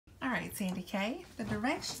right, Sandy K. The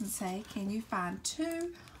directions say, can you find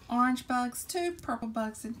 2 orange bugs, 2 purple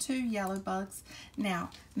bugs, and 2 yellow bugs? Now,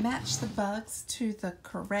 match the bugs to the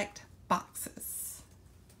correct boxes.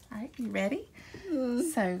 All right, you ready?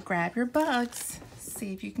 So grab your bugs.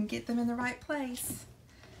 See if you can get them in the right place.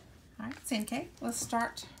 All right, Sandy K, let's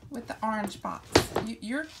start with the orange box.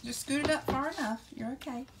 You're scooted up far enough. You're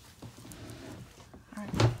okay. All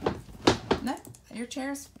right. No, your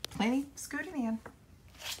chair's plenty scooted in.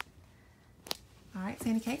 All right,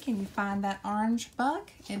 Sandy K, can you find that orange bug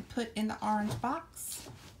and put in the orange box?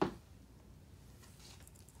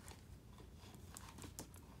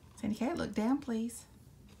 Sandy K, look down, please.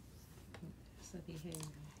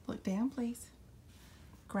 Look down, please.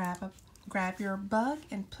 Grab your bug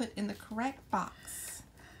and put in the correct box.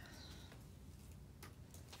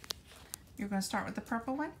 You're going to start with the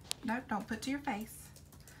purple one. No, don't put to your face.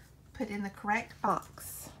 Put in the correct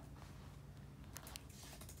box.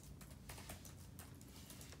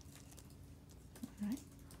 All right.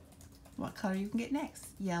 What color you can get next?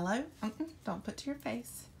 Yellow. Don't put to your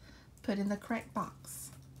face. Put in the correct box.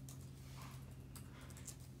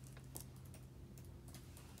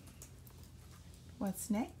 What's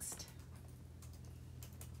next?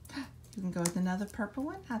 You can go with another purple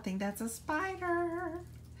one. I think that's a spider.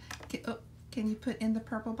 Can you put in the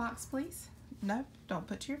purple box, please? No, don't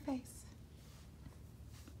put to your face.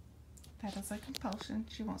 That is a compulsion.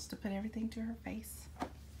 She wants to put everything to her face.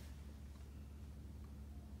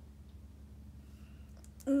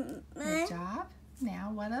 Good job.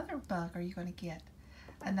 Now, what other bug are you going to get?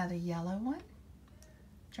 Another yellow one.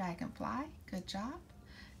 Dragonfly. Good job.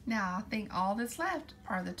 Now, I think all that's left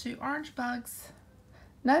are the 2 orange bugs.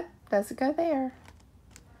 Nope, doesn't go there.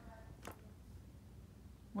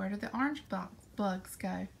 Where do the orange bugs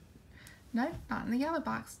go? Nope, not in the yellow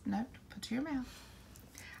box. Nope, put to your mouth.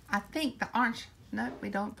 I think the orange, nope, we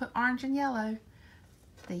don't put orange and yellow.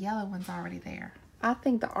 The yellow one's already there. I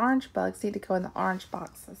think the orange bugs need to go in the orange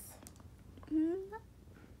boxes. Do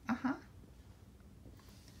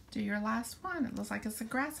your last one. It looks like it's a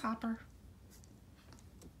grasshopper.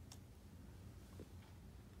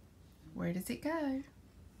 Where does it go?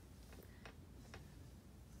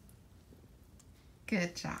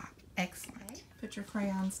 Good job. Excellent. Put your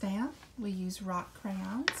crayons down. We use rock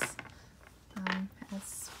crayons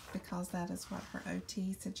because that is what her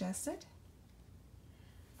OT suggested.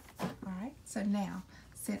 All right, so now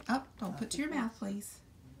sit up. Don't put to your mouth, please.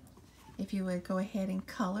 If you would go ahead and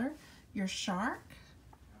color your shark.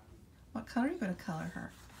 What color are you going to color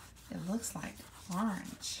her? It looks like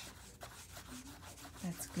orange.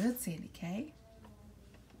 That's good, Sandy K.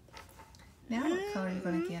 Now what color are you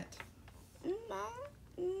going to get? All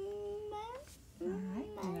right.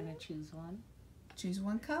 I'm going to choose one. Choose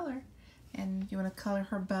one color. And you want to color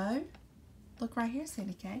her bow? Look right here,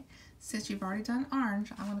 Sandy K. Since you've already done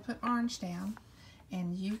orange, I want to put orange down.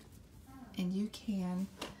 And you can,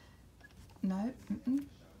 no,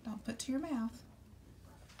 don't put to your mouth.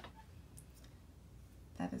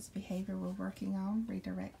 That is behavior we're working on,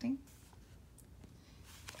 redirecting.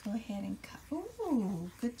 Go ahead and cut. Ooh,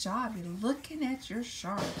 good job. You're looking at your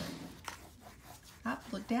shark. Up,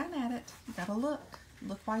 look down at it. You gotta look.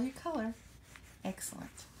 Look while you color.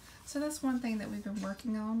 Excellent. So that's one thing that we've been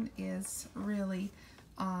working on, is really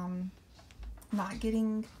not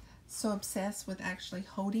getting so obsessed with actually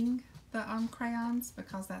holding the crayons,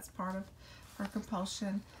 because that's part of her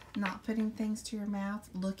compulsion. Not putting things to your mouth,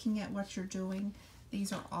 looking at what you're doing.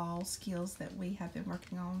 These are all skills that we have been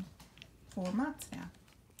working on for months now.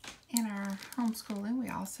 In our homeschooling, we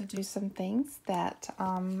also do some things that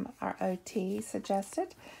our OT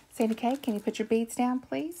suggested. Sandy K, can you put your beads down,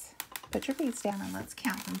 please? Put your beads down and let's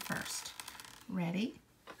count them first. Ready?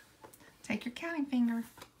 Take your counting finger.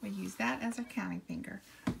 We use that as our counting finger.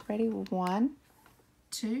 Ready? 1,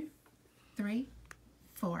 2, 3,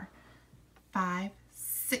 4, 5,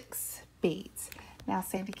 6 beads. Now,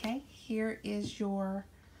 Sandy K, here is your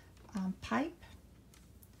pipe.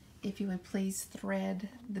 If you would please thread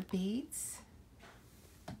the beads.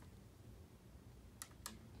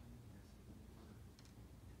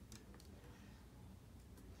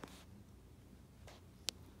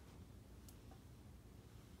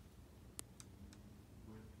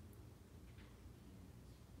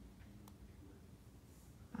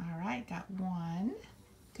 All right, got 1.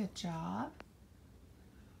 Good job.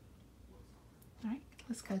 All right,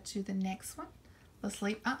 let's go to the next one. Let's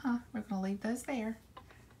leave, we're gonna leave those there.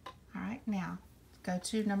 All right, now go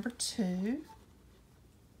to number 2.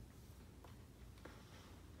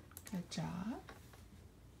 Good job.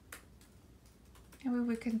 And we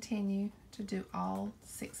would continue to do all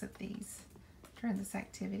 6 of these during this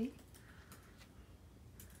activity.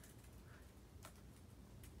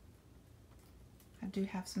 do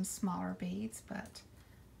have some smaller beads, but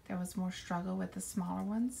there was more struggle with the smaller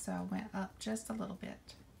ones, so I went up just a little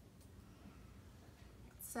bit.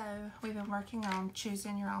 So we've been working on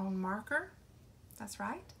choosing your own marker. That's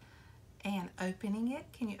right. And opening it.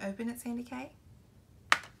 Can you open it, Sandy Kay?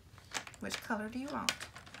 Which color do you want?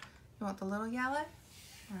 You want the little yellow?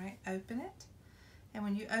 All right, open it. And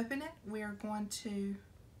when you open it, we are going to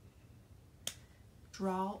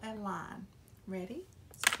draw a line. Ready?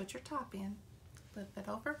 So put your top in. Flip it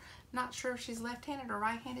over. Not sure if she's left-handed or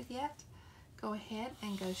right-handed yet. Go ahead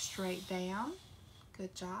and go straight down.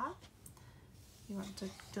 Good job. You want to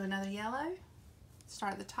do another yellow?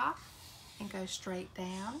 Start at the top and go straight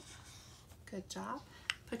down. Good job.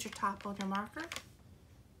 Put your top on your marker.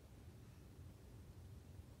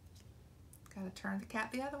 Got to turn the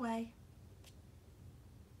cap the other way.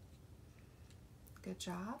 Good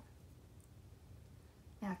job.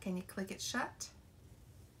 Now can you click it shut?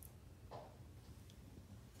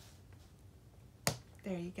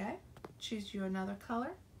 There you go. Choose you another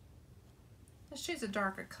color. Let's choose a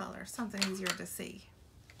darker color, something easier to see.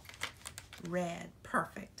 Red,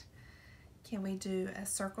 perfect. Can we do a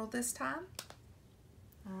circle this time?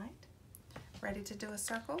 All right, ready to do a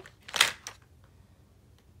circle?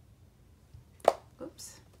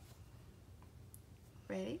 Oops.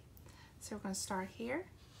 Ready? So we're going to start here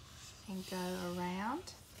and go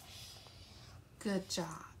around. Good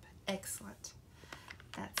job, excellent.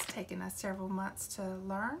 That's taken us several months to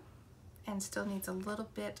learn and still needs a little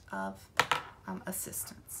bit of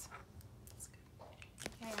assistance.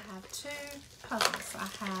 Okay, I have two puzzles.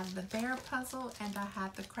 I have the bear puzzle and I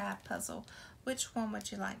have the crab puzzle. Which one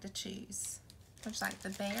would you like to choose? Would you like the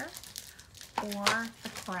bear or the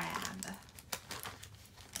crab?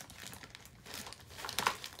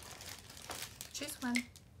 Choose one.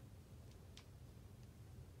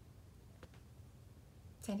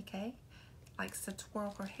 Sandy Kay likes to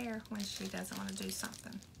twirl her hair when she doesn't want to do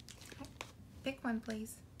something. Okay. Pick one,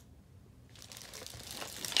 please.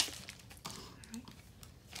 All right.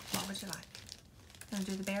 What would you like? You want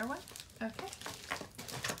to do the bear one? Okay.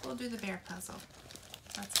 We'll do the bear puzzle.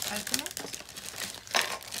 Let's open it.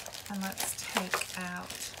 And let's take out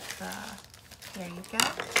the, there you go.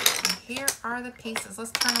 And here are the pieces.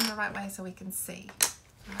 Let's turn them the right way so we can see.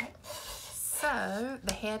 All right. So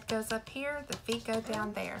the head goes up here, the feet go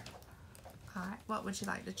down there. All right, what would you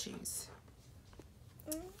like to choose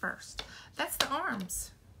first? That's the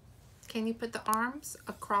arms. Can you put the arms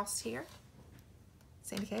across here?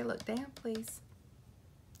 Sandy Kay, look down, please.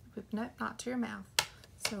 Nope, not to your mouth.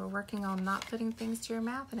 So we're working on not putting things to your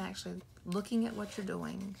mouth and actually looking at what you're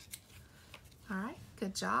doing. All right,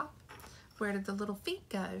 good job. Where did the little feet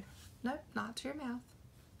go? Nope, not to your mouth.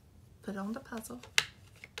 Put it on the puzzle.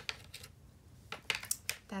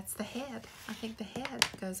 That's the head. I think the head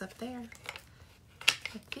goes up there.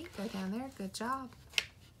 The feet go down there. Good job.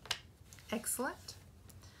 Excellent.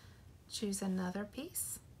 Choose another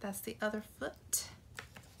piece. That's the other foot.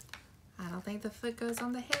 I don't think the foot goes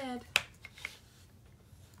on the head.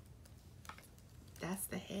 That's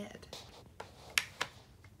the head.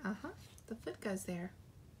 Uh-huh. The foot goes there.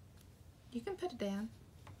 You can put it down.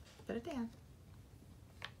 Put it down.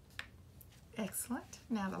 Excellent.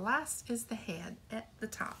 Now the last is the head at the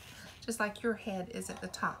top. Just like your head is at the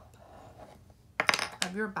top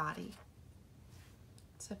of your body.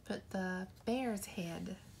 So put the bear's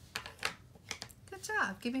head. Good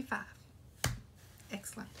job. Give me 5.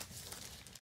 Excellent.